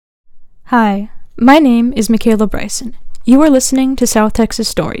Hi, my name is Michaela Bryson. You are listening to South Texas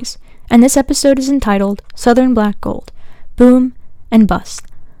Stories, and this episode is entitled Southern Black Gold, Boom and Bust,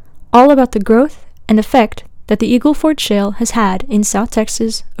 all about the growth and effect that the Eagle Ford Shale has had in South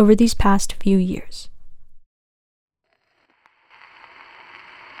Texas over these past few years.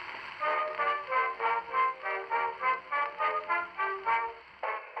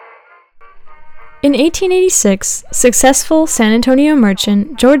 In 1886, successful San Antonio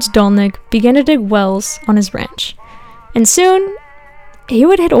merchant George Dolnick began to dig wells on his ranch, and soon he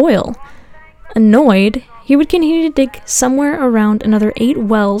would hit oil. Annoyed, he would continue to dig somewhere around another 8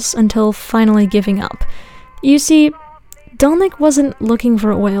 wells until finally giving up. You see, Dolnick wasn't looking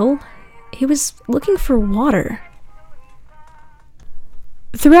for oil, he was looking for water.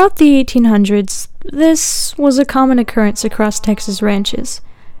 Throughout the 1800s, this was a common occurrence across Texas ranches.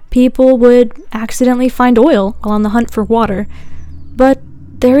 People would accidentally find oil while on the hunt for water. But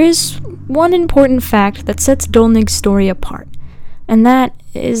there is one important fact that sets Dolnick's story apart, and that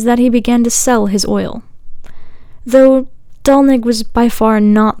is that he began to sell his oil. Though Dolnick was by far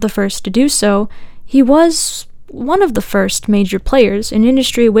not the first to do so, he was one of the first major players in an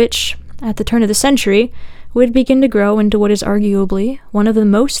industry which, at the turn of the century, would begin to grow into what is arguably one of the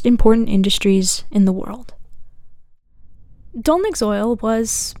most important industries in the world. Dolnick's oil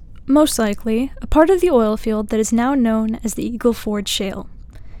was, most likely, a part of the oil field that is now known as the Eagle Ford Shale.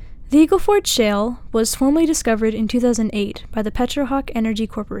 The Eagle Ford Shale was formally discovered in 2008 by the PetroHawk Energy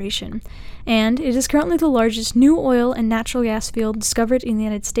Corporation, and it is currently the largest new oil and natural gas field discovered in the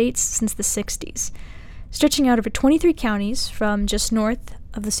United States since the 60s, stretching out over 23 counties from just north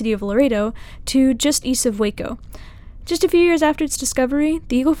of the city of Laredo to just east of Waco. Just a few years after its discovery,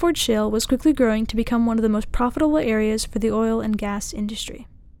 the Eagle Ford Shale was quickly growing to become one of the most profitable areas for the oil and gas industry.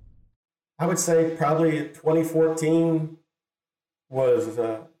 I would say probably 2014 was,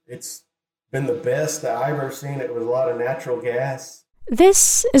 it's been the best that I've ever seen. It was a lot of natural gas.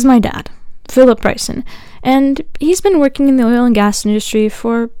 This is my dad, Philip Bryson, and he's been working in the oil and gas industry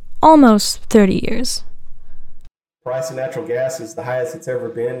for almost 30 years. Price of natural gas is the highest it's ever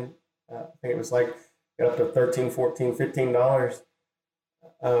been. I think it was like up to $13, $14,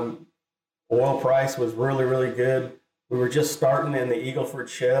 $15. Oil price was really, really good. We were just starting in the Eagle Ford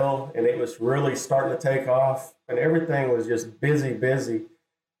Shale, and it was really starting to take off, and everything was just busy.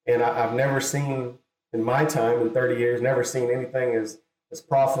 And I've never seen, in my time, in 30 years, never seen anything as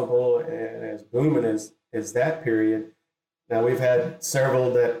profitable and as booming as that period. Now, we've had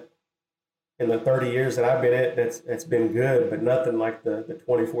several that, in the 30 years that I've been in it, it's been good, but nothing like the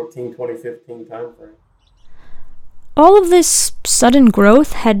 2014, 2015 time frame. All of this sudden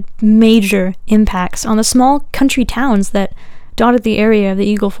growth had major impacts on the small country towns that dotted the area of the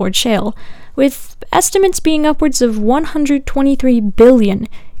Eagle Ford Shale, with estimates being upwards of $123 billion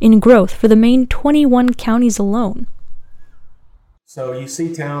in growth for the main 21 counties alone. So you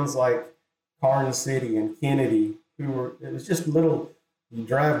see towns like Karnes City and Kennedy, it was just little, you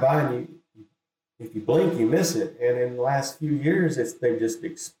drive by and if you blink, you miss it. And in the last few years, they've just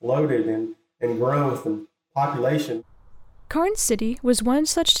exploded in growth and population. Karnes City was one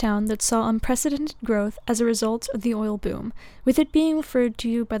such town that saw unprecedented growth as a result of the oil boom, with it being referred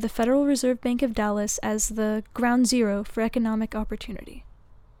to by the Federal Reserve Bank of Dallas as the ground zero for economic opportunity.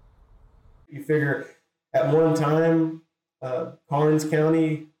 You figure at one time, Karnes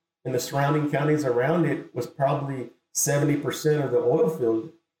County and the surrounding counties around it was probably 70% of the oil field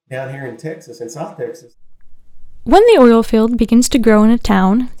down here in Texas, in South Texas. When the oil field begins to grow in a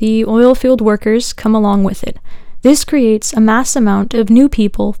town, the oil field workers come along with it. This creates a mass amount of new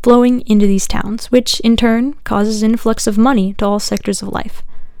people flowing into these towns, which in turn causes an influx of money to all sectors of life.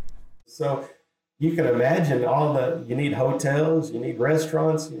 So you can imagine you need hotels, you need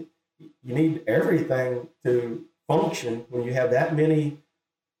restaurants, you need everything to function when you have that many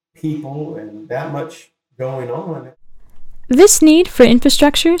people and that much going on. This need for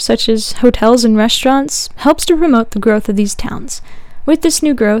infrastructure, such as hotels and restaurants, helps to promote the growth of these towns. With this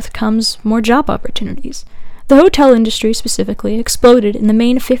new growth comes more job opportunities. The hotel industry specifically exploded in the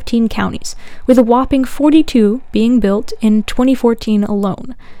main 15 counties, with a whopping 42 being built in 2014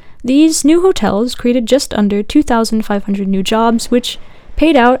 alone. These new hotels created just under 2,500 new jobs, which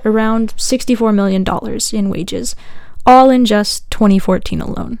paid out around $64 million in wages, all in just 2014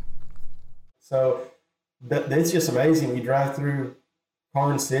 alone. So it's just amazing. You drive through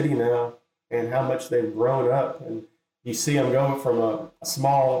Karnes City now and how much they've grown up, and you see them go from a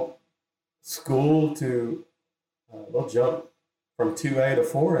small school to they'll jump from 2A to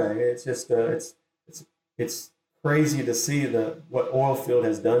 4A. It's just it's crazy to see what oil field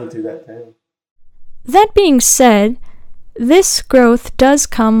has done to that town. That being said, This growth does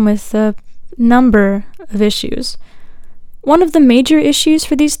come with a number of issues. One of the major issues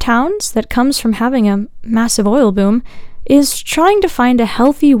for these towns that comes from having a massive oil boom is trying to find a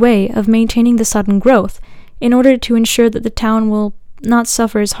healthy way of maintaining the sudden growth in order to ensure that the town will not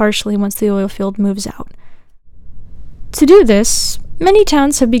suffer as harshly once the oil field moves out. To do this, many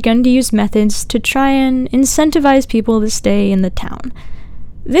towns have begun to use methods to try and incentivize people to stay in the town.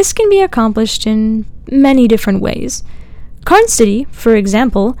 This can be accomplished in many different ways. Karn City, for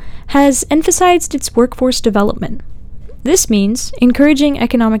example, has emphasized its workforce development. This means encouraging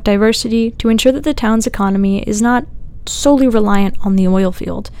economic diversity to ensure that the town's economy is not solely reliant on the oil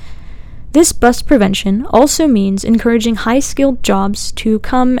field. This bust prevention also means encouraging high-skilled jobs to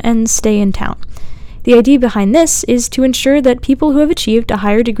come and stay in town. The idea behind this is to ensure that people who have achieved a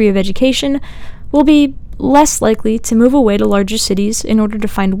higher degree of education will be less likely to move away to larger cities in order to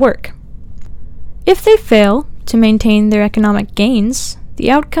find work. If they fail to maintain their economic gains, the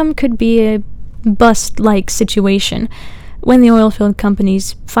outcome could be a bust-like situation when the oilfield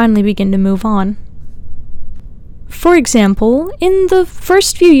companies finally begin to move on. For example, in the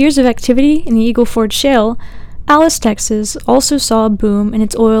first few years of activity in the Eagle Ford Shale, Alice, Texas also saw a boom in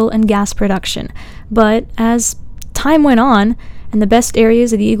its oil and gas production, but as time went on and the best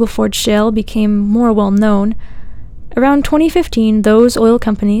areas of the Eagle Ford Shale became more well known, around 2015 those oil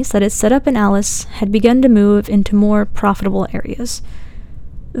companies that had set up in Alice had begun to move into more profitable areas.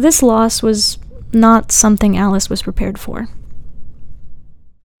 This loss was not something Alice was prepared for.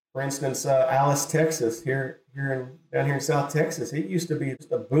 For instance, Alice, Texas, down here in South Texas, it used to be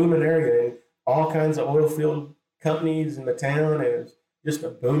just a booming area and all kinds of oil field companies in the town, and it was just a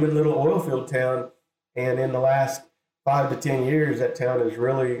booming little oil field town. And in the last 5 to 10 years, that town has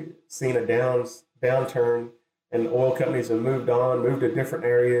really seen a downturn, and oil companies have moved to different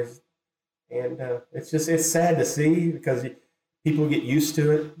areas. And it's sad to see because people get used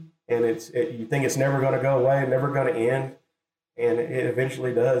to it, and you think it's never going to go away, never going to end, and it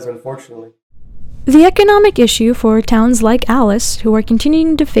eventually does, unfortunately. The economic issue for towns like Alice, who are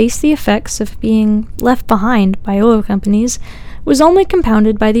continuing to face the effects of being left behind by oil companies, was only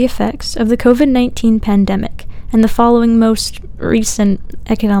compounded by the effects of the COVID-19 pandemic and the following most recent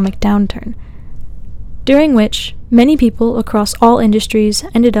economic downturn, during which many people across all industries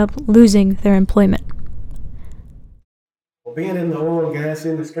ended up losing their employment. Well, being in the oil and gas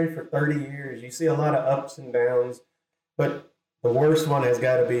industry for 30 years, you see a lot of ups and downs, but the worst one has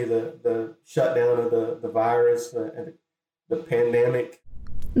got to be the shutdown of the virus and the pandemic.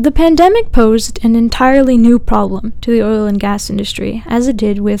 The pandemic posed an entirely new problem to the oil and gas industry, as it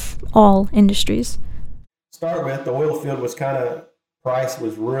did with all industries. Start with, the oil field was price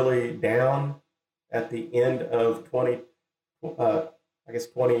was really down at the end of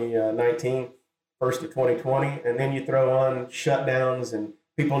 2019, first of 2020, and then you throw on shutdowns and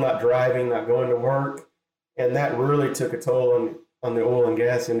people not driving, not going to work. And that really took a toll on the oil and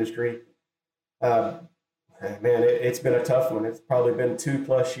gas industry. It's been a tough one. It's probably been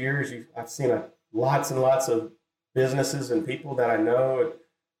 2+ years. I've seen lots and lots of businesses and people that I know and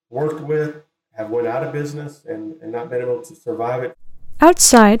worked with have went out of business and not been able to survive it.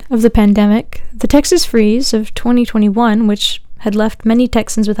 Outside of the pandemic, the Texas freeze of 2021, which had left many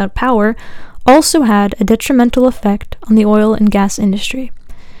Texans without power, also had a detrimental effect on the oil and gas industry.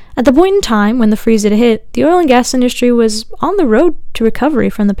 At the point in time when the freeze had hit, the oil and gas industry was on the road to recovery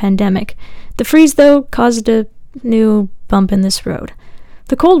from the pandemic. The freeze, though, caused a new bump in this road.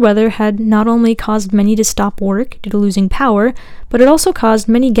 The cold weather had not only caused many to stop work due to losing power, but it also caused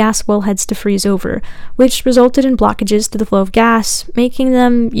many gas wellheads to freeze over, which resulted in blockages to the flow of gas, making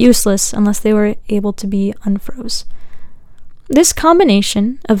them useless unless they were able to be unfroze. This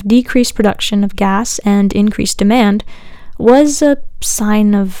combination of decreased production of gas and increased demand was a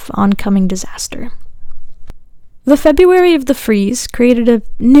sign of oncoming disaster. The February of the freeze created a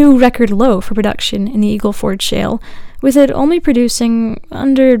new record low for production in the Eagle Ford Shale, with it only producing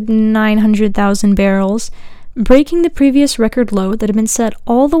under 900,000 barrels, breaking the previous record low that had been set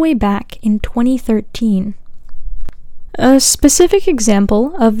all the way back in 2013. A specific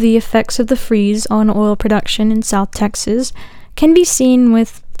example of the effects of the freeze on oil production in South Texas can be seen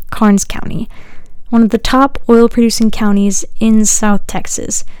with Karnes County, one of the top oil-producing counties in South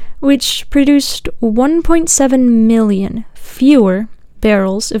Texas, which produced 1.7 million fewer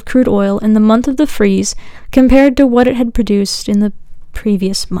barrels of crude oil in the month of the freeze compared to what it had produced in the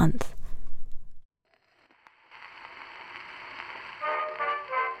previous month.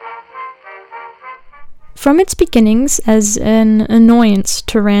 From its beginnings as an annoyance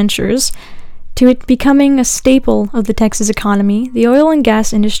to ranchers, to it becoming a staple of the Texas economy, the oil and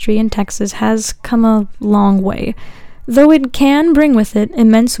gas industry in Texas has come a long way. Though it can bring with it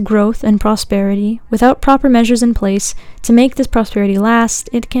immense growth and prosperity, without proper measures in place to make this prosperity last,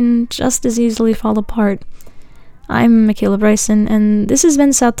 it can just as easily fall apart. I'm Michaela Bryson, and this has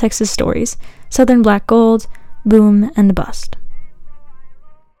been South Texas Stories, Southern Black Gold, Boom, and the Bust.